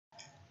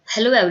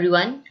Hello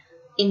everyone,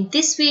 in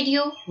this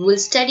video we will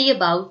study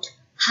about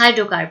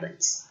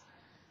hydrocarbons.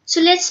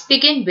 So let's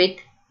begin with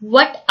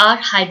what are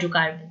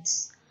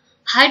hydrocarbons.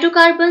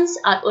 Hydrocarbons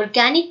are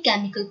organic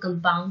chemical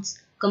compounds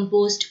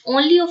composed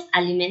only of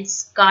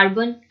elements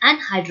carbon and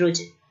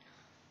hydrogen.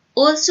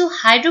 Also,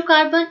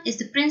 hydrocarbon is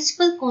the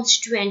principal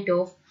constituent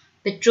of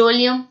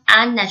petroleum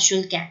and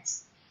natural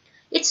gas.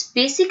 Its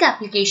basic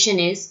application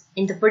is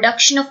in the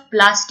production of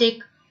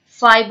plastic,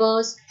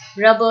 fibers,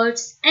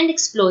 rubbers and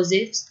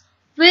explosives,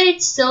 where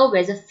it serves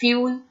as a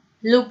fuel,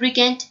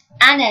 lubricant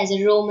and as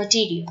a raw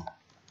material.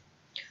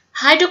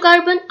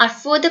 Hydrocarbons are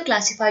further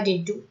classified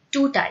into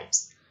two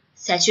types,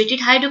 saturated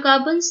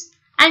hydrocarbons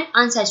and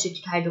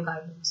unsaturated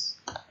hydrocarbons.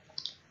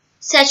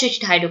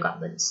 Saturated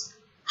hydrocarbons.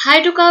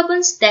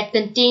 Hydrocarbons that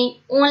contain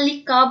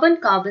only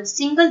carbon-carbon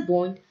single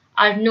bond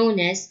are known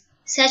as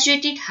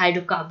saturated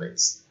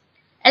hydrocarbons.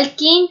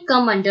 Alkane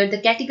come under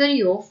the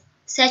category of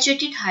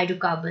saturated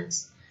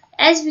hydrocarbons.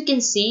 As we can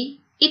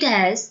see, it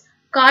has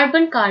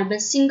carbon-carbon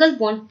single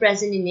bond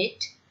present in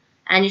it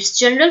and its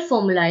general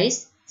formula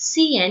is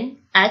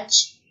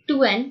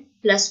CnH2n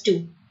plus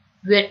 2,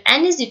 where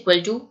N is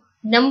equal to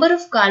number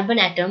of carbon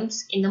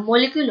atoms in the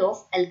molecule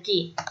of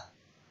alkane.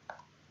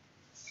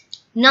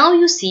 Now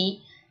you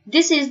see,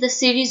 this is the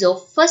series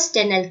of first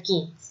 10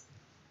 alkenes.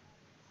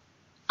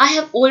 I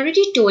have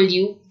already told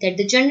you that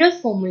the general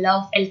formula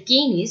of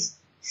alkane is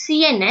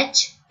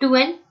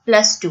CnH2n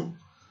plus 2.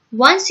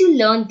 Once you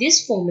learn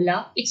this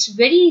formula, it's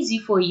very easy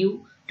for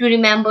you to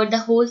remember the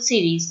whole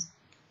series.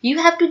 You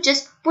have to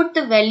just put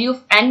the value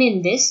of N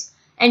in this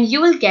and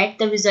you will get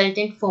the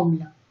resultant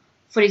formula.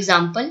 For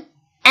example,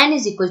 N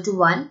is equal to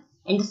 1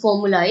 and the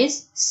formula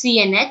is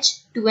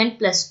CnH2n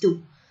plus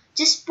 2.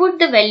 Just put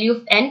the value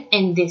of N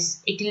in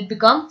this. It will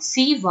become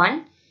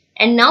C1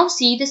 and now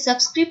see the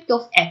subscript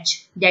of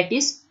H, that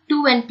is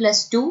 2n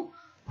plus 2.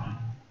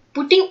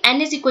 Putting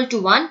N is equal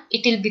to 1,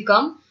 it will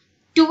become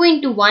 2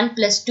 into 1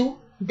 plus 2,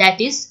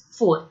 that is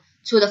 4.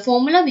 So the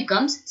formula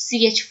becomes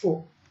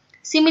CH4.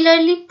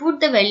 Similarly, put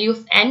the value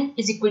of N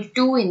is equal to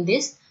 2 in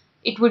this,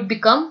 it would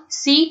become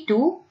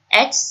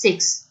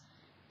C2H6.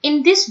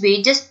 In this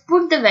way, just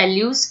put the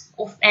values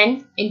of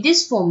N in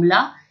this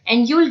formula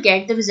and you will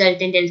get the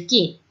resultant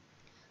alkane.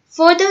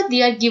 Further,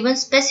 they are given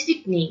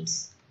specific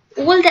names.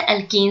 All the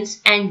alkanes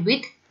end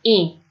with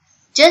ane.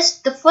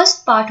 Just the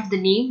first part of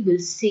the name will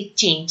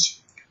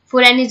change.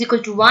 For N is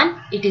equal to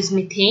 1, it is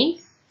methane.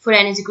 For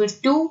N is equal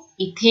to 2,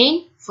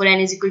 ethane. For N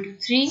is equal to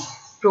 3,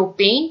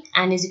 propane.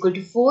 N is equal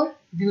to 4,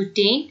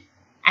 butane.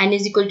 N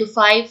is equal to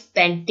 5,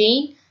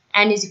 pentane.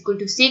 N is equal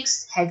to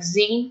 6,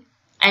 hexane.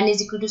 N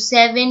is equal to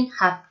 7,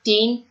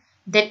 heptane.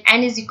 Then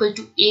N is equal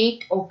to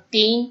 8,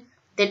 octane.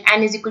 Then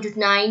N is equal to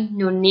 9,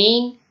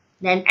 nonane.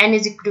 Then N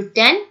is equal to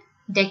 10,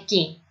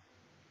 decane.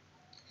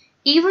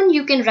 Even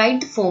you can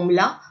write the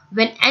formula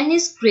when N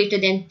is greater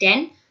than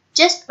 10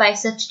 just by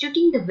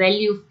substituting the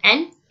value of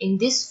N in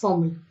this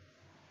formula.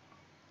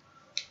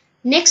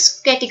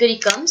 Next category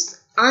comes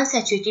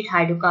unsaturated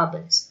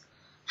hydrocarbons.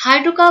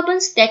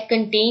 Hydrocarbons that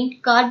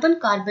contain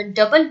carbon-carbon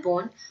double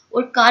bond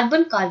or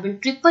carbon-carbon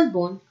triple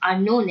bond are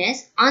known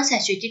as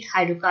unsaturated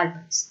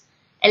hydrocarbons.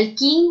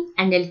 Alkene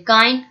and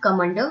alkyne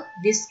come under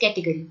this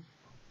category.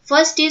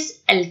 First is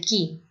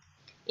alkene.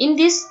 In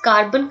this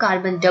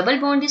carbon-carbon double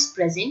bond is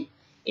present.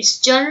 Its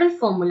general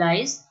formula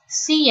is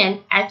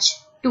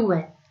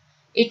CnH2n.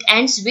 It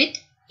ends with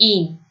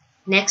ene.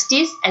 Next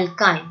is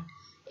alkyne.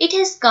 It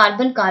has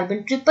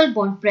carbon-carbon triple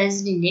bond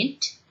present in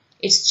it.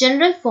 Its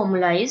general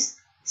formula is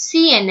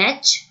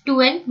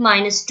CnH2n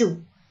minus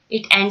 2.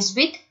 It ends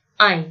with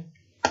ine.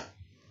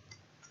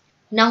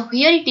 Now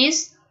here it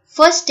is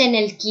first 10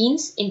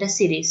 alkenes in the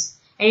series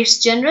and its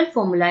general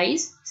formula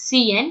is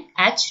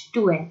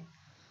CnH2n.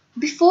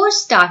 Before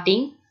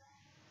starting,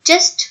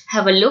 just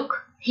have a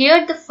look.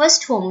 Here the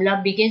first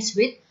formula begins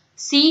with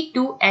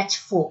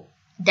C2H4,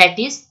 that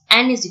is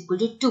N is equal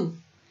to 2.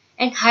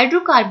 And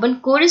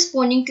hydrocarbon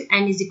corresponding to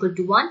N is equal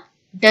to 1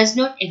 does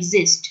not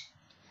exist.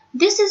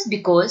 This is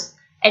because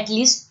at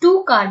least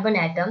 2 carbon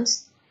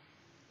atoms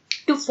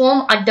to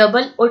form a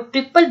double or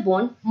triple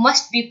bond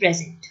must be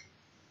present.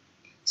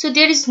 So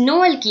there is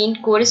no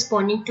alkene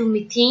corresponding to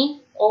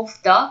methane of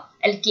the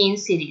alkane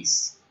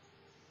series.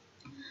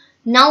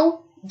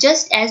 Now,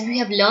 just as we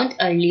have learned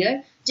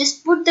earlier,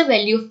 just put the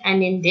value of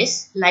N in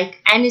this,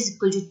 like N is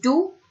equal to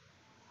 2.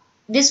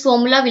 This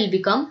formula will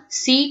become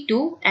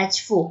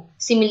C2H4.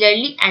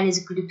 Similarly, N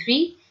is equal to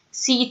 3,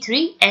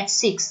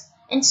 C3H6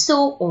 and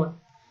so on.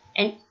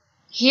 And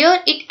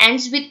here it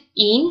ends with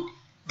ene.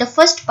 The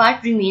first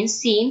part remains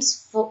same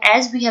for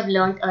as we have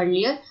learned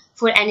earlier.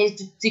 For N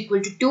is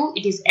equal to 2,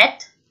 it is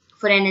eth.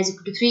 For N is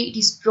equal to 3, it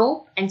is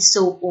prop and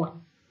so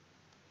on.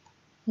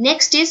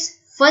 Next is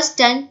first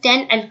 10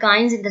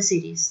 alkynes in the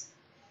series.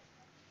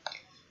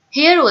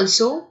 Here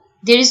also,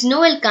 there is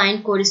no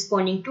alkyne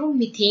corresponding to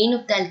methane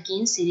of the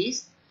alkane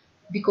series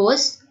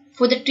because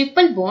for the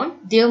triple bond,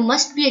 there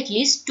must be at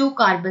least 2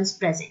 carbons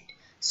present.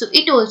 So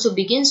it also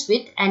begins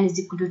with N is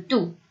equal to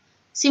 2.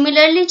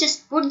 Similarly,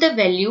 just put the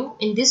value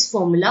in this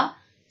formula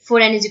for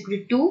N is equal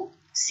to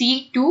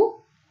 2,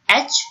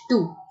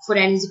 H2 for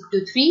n is equal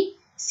to 3,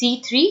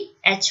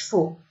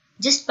 C3H4.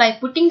 Just by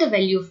putting the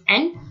value of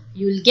n,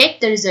 you will get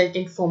the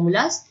resultant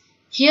formulas.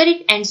 Here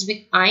it ends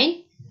with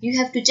 "ine." You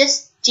have to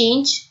just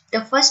change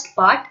the first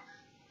part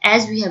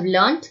as we have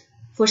learnt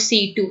for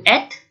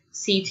C2Eth,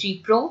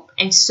 C3Pro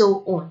and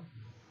so on.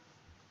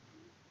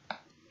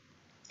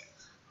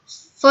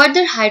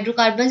 Further,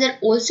 hydrocarbons are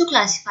also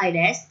classified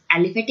as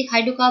aliphatic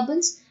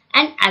hydrocarbons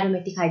and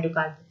aromatic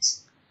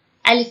hydrocarbons.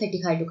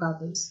 Aliphatic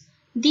hydrocarbons.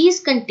 These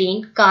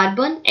contain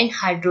carbon and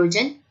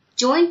hydrogen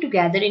joined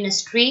together in a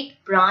straight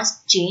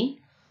branched chain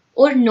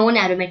or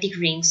non-aromatic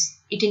rings.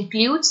 It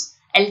includes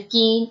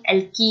alkene,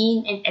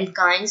 alkene and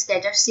alkynes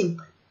that are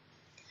simple.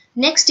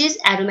 Next is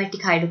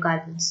aromatic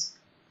hydrocarbons.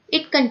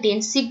 It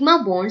contains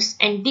sigma bonds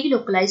and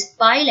delocalized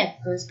pi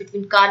electrons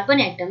between carbon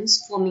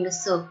atoms forming a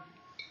circle.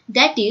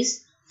 That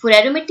is, for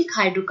aromatic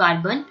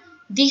hydrocarbon,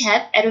 they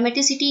have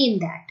aromaticity in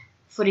that.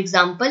 For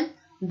example,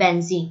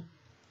 benzene.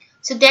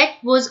 So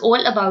that was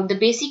all about the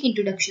basic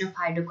introduction of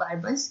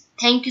hydrocarbons.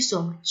 Thank you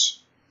so much.